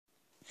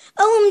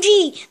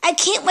OMG, I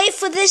can't wait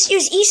for this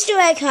year's Easter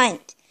egg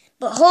hunt.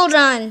 But hold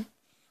on,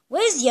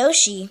 where's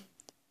Yoshi?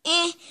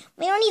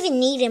 We don't even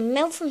need him.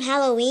 Remember from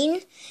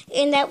Halloween?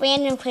 In that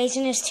Random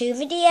Craziness 2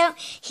 video,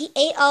 he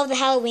ate all the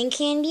Halloween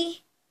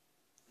candy?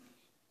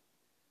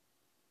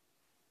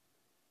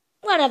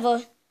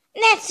 Whatever.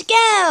 Let's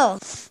go!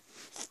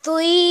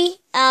 3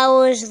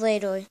 hours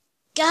later.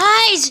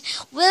 Guys,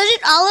 where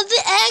did all of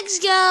the eggs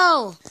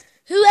go?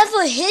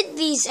 Whoever hid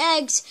these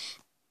eggs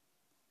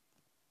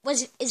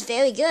is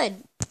very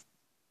good.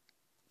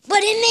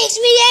 But it makes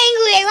me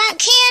angry. I want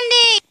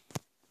candy!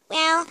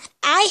 Well,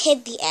 I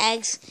hid the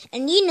eggs,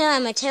 and you know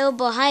I'm a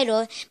terrible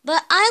hider,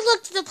 but I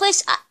looked at the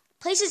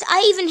places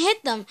I even hid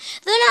them.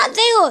 They're not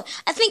there.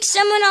 I think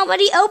someone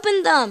already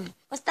opened them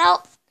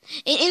without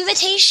an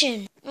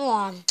invitation.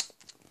 Oh.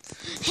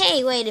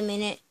 Hey, wait a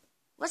minute.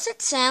 What's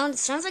that sound? It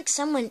sounds like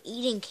someone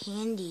eating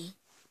candy.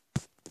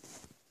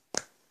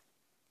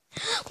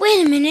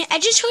 Wait a minute. I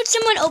just heard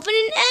someone open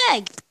an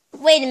egg.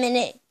 Wait a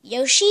minute.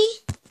 Yoshi?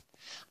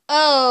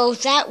 Oh,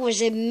 that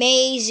was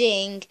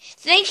amazing.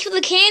 Thanks for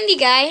the candy,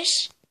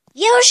 guys.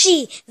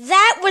 Yoshi,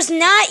 that was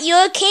not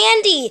your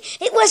candy.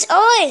 It was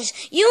ours.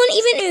 You weren't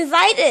even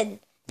invited.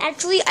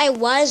 Actually, I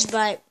was,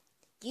 but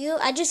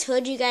I just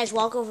heard you guys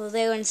walk over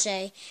there and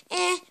say,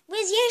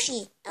 where's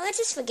Yoshi? Oh, let's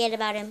just forget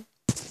about him.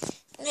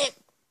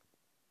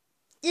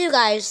 You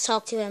guys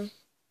talk to him.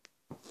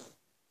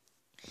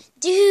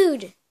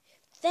 Dude,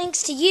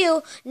 thanks to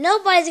you,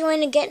 nobody's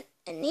going to get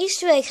an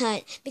Easter egg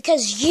hunt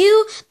because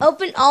you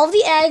opened all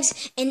the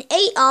eggs and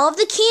ate all of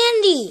the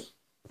candy.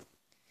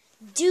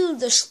 Dude,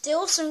 there's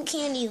still some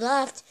candy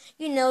left.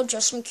 You know,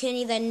 just some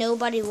candy that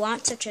nobody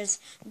wants, such as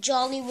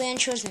Jolly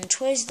Ranchers and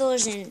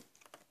Twizzlers and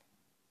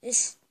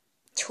this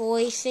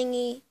toy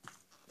thingy.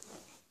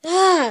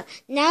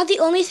 Now the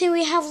only thing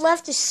we have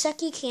left is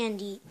sucky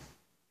candy.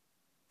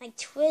 Like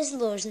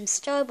Twizzlers and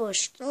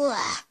Starburst.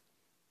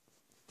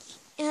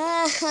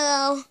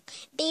 Oh,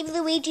 Baby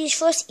Luigi's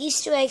first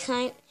Easter egg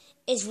hunt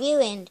is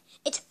ruined.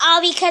 It's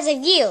all because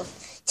of you.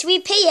 To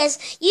repay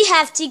us, you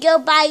have to go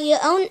buy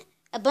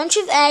a bunch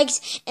of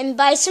eggs and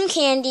buy some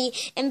candy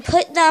and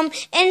put them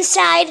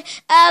inside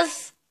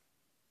of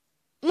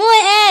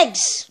more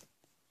eggs.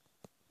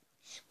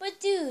 But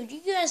dude,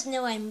 you guys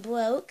know I'm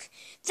broke.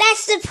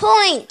 That's the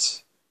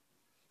point.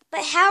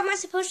 But how am I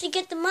supposed to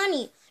get the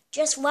money?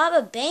 Just rob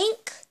a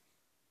bank?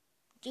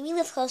 Do we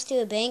live close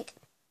to a bank?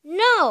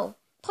 No.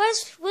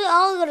 Plus, we'll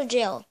all go to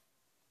jail.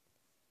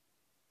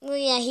 Well,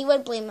 yeah, he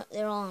would blame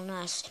it all on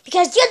us.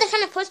 Because you're the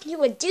kind of person who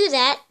would do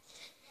that.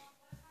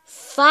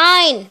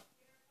 Fine.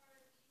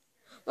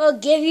 We'll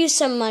give you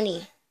some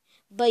money.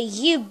 But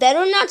you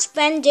better not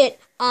spend it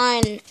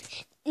on...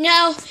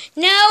 No.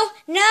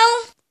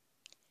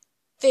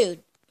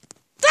 Food.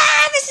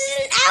 This is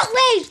an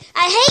outrage!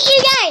 I hate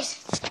you guys!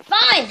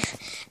 Fine.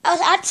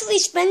 I'll actually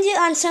spend it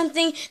on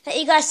something that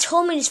you guys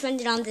told me to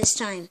spend it on this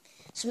time.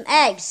 Some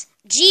eggs.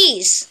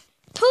 Jeez.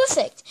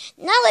 Perfect.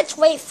 Now let's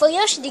wait for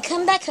Yoshi to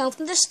come back home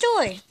from the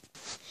store.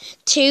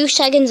 2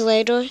 seconds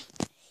later.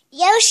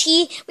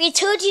 Yoshi, we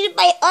told you to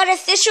buy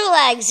artificial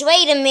eggs.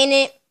 Wait a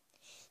minute.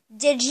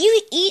 Did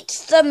you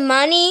eat the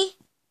money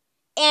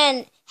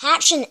and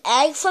hatch an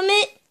egg from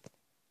it?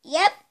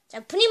 Yep.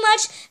 So pretty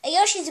much, a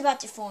Yoshi's about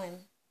to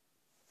form.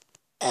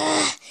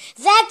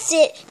 That's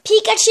it.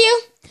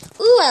 Pikachu?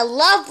 Ooh, I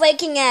love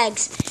breaking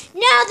eggs.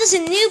 Now there's a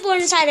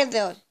newborn inside of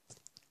there.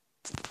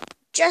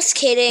 Just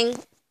kidding.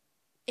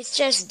 It's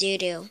just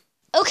doo-doo.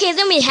 Okay,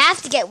 then we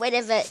have to get rid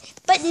of it.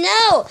 But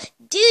no!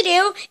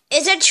 Doo-doo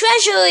is a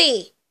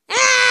treasury!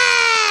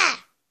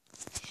 Ah!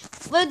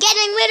 We're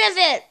getting rid of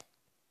it!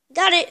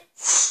 Got it.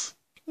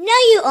 No,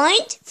 you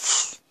aren't.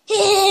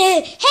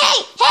 Hey!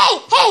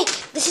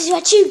 This is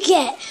what you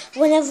get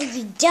whenever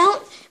you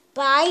don't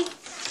buy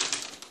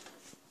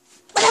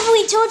whatever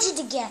we told you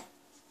to get.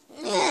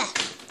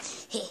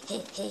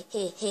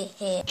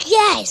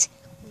 Guys,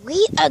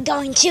 we are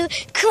going to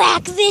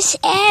crack this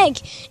egg.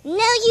 No,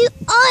 you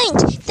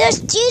aren't. There's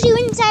doo-doo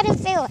inside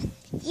of there.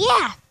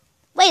 Yeah.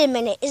 Wait a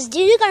minute. Is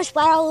doo-doo going to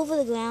splatter all over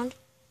the ground?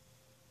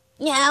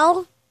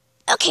 No.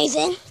 Okay,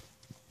 then.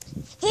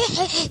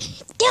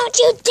 Don't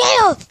you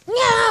dare!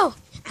 No!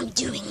 I'm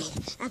doing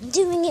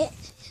it.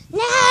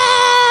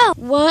 No!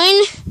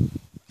 1,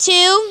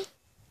 2.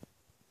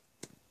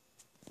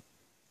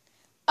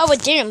 Oh,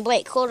 it didn't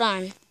break. Hold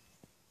on.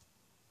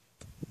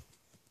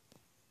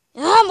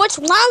 What's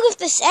wrong with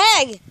this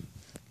egg?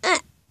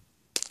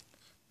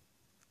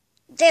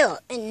 There,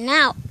 and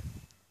now.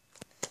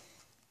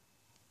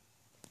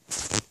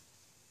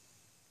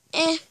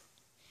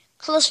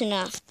 Close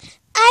enough.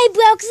 I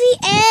broke the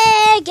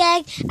egg.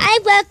 I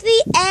broke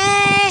the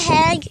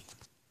egg.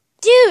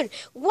 Dude,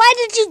 why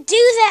did you do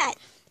that?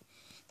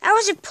 That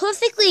was a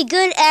perfectly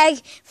good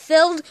egg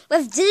filled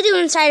with doo-doo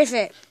inside of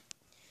it.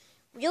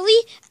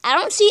 Really? I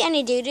don't see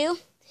any doo-doo.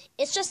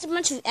 It's just a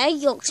bunch of egg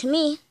yolk to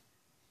me.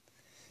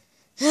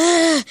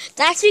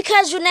 That's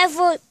because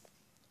whenever...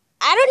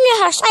 I don't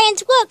know how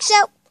science works,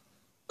 so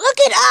look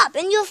it up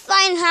and you'll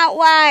find out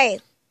why.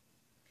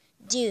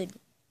 Dude.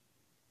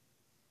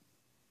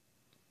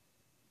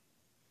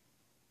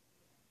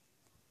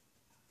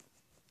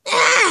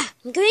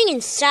 I'm going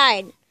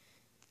inside.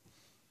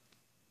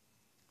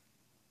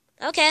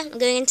 Okay, I'm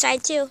going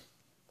inside too.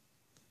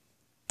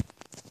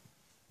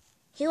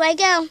 Here I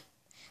go.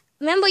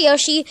 Remember,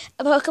 Yoshi,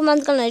 a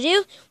Pokemon's gonna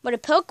do what a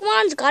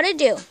Pokemon's gotta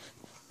do.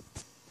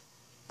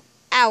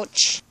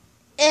 Ouch.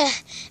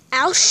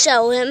 I'll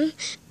show him.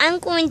 I'm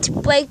going to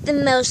break the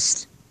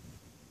most,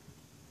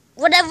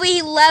 whatever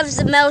he loves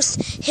the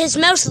most, his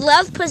most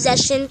loved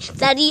possession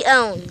that he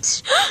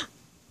owns.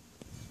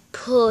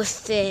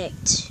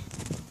 Perfect.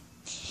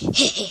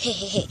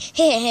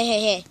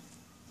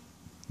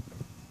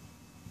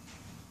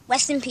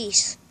 Rest in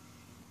peace.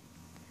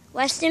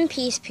 Rest in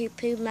peace,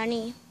 poo-poo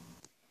money.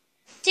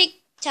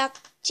 Tick-tock,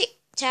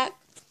 tick-tock.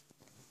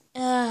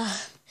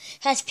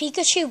 Has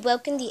Pikachu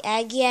broken the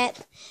egg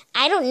yet?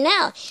 I don't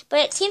know, but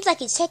it seems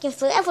like it's taking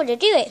forever to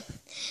do it.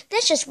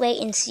 Let's just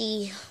wait and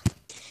see.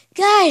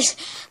 Guys,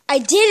 I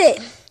did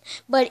it,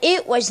 but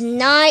it was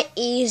not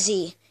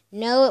easy.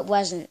 No, it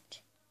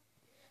wasn't.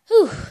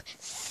 Whew,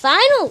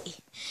 finally.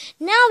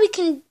 Now we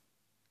can...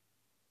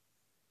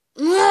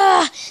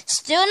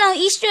 Still no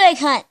Easter egg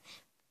hunt.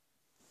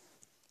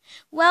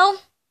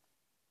 Well,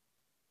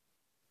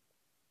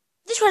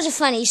 this was a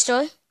fun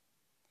Easter.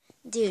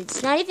 Dude,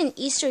 it's not even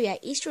Easter yet.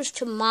 Easter's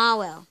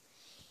tomorrow.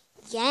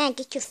 Yeah,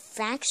 get your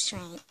facts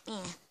right.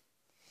 Yeah.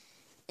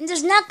 And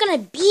there's not going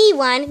to be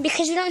one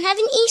because we don't have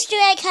an Easter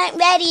egg hunt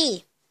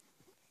ready.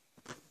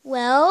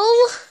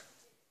 Well,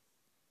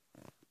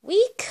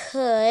 we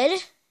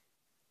could...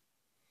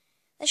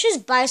 Let's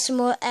just buy some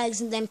more eggs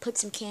and then put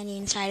some candy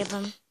inside of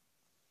them.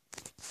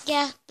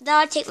 Yeah,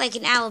 that'll take like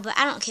an hour, but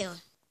I don't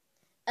care.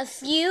 A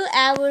few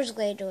hours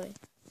later.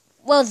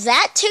 Well,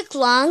 that took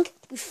long.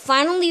 We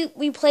finally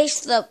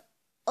replaced the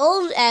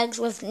old eggs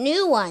with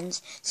new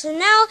ones. So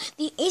now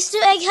the Easter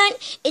egg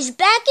hunt is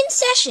back in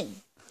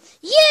session.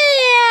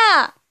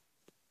 Yeah!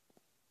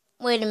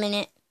 Wait a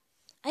minute.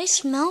 I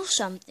smell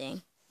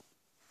something.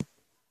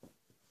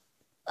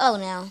 Oh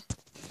no.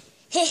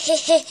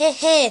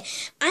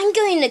 I'm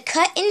going to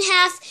cut in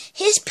half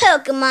his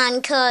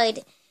Pokemon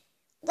card.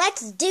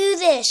 Let's do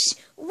this.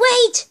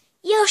 Wait!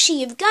 Yoshi,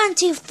 you've gone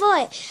too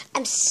far.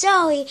 I'm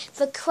sorry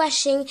for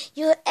crushing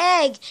your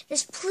egg.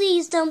 Just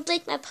please don't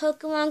break my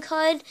Pokemon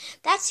card.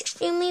 That's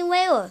extremely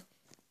rare.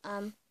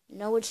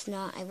 No it's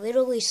not. I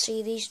literally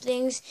see these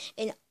things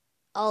in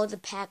all the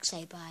packs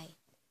I buy.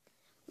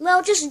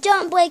 Well, just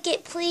don't break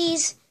it,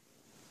 please.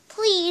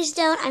 Please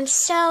don't. I'm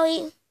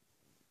sorry.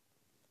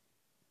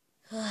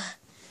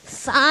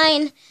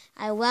 Fine.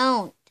 I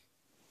won't.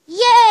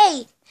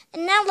 Yay!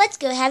 And now let's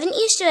go have an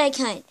Easter egg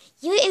hunt.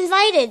 You're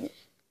invited.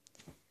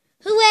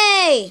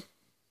 Hooray!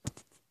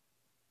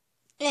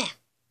 Yeah.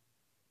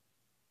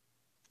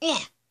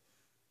 Yeah.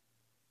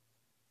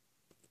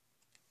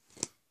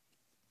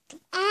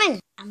 Come on.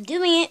 I'm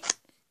doing it.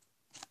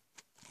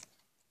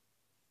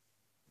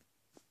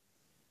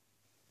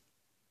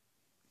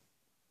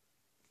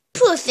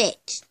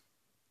 Perfect.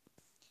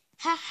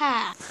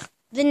 Haha.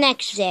 The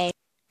next day.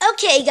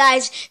 Okay,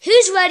 guys,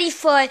 who's ready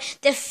for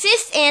the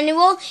 5th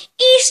annual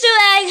Easter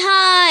egg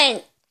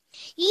hunt?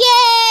 Yay!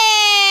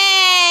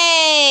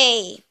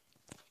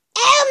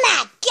 Oh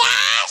my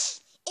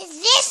gosh!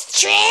 Is this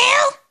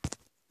true?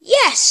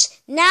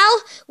 Yes.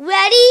 Now,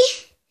 ready,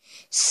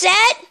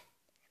 set,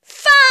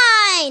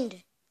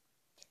 find!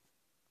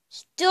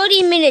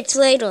 30 minutes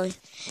later.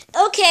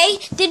 Okay,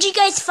 did you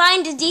guys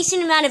find a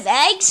decent amount of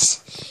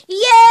eggs?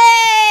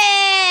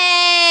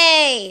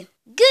 Yay!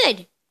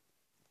 Good.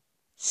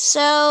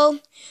 So,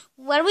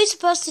 what are we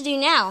supposed to do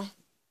now?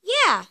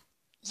 Yeah.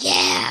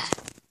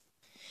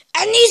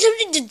 I need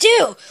something to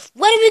do.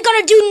 What are we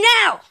gonna do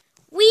now?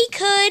 We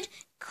could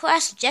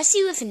crush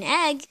Jessie with an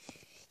egg.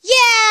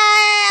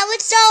 Yeah,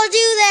 let's all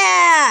do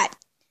that.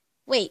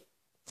 Wait,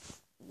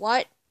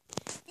 what?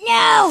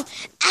 No,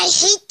 I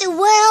hate the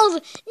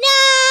world.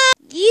 No!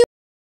 You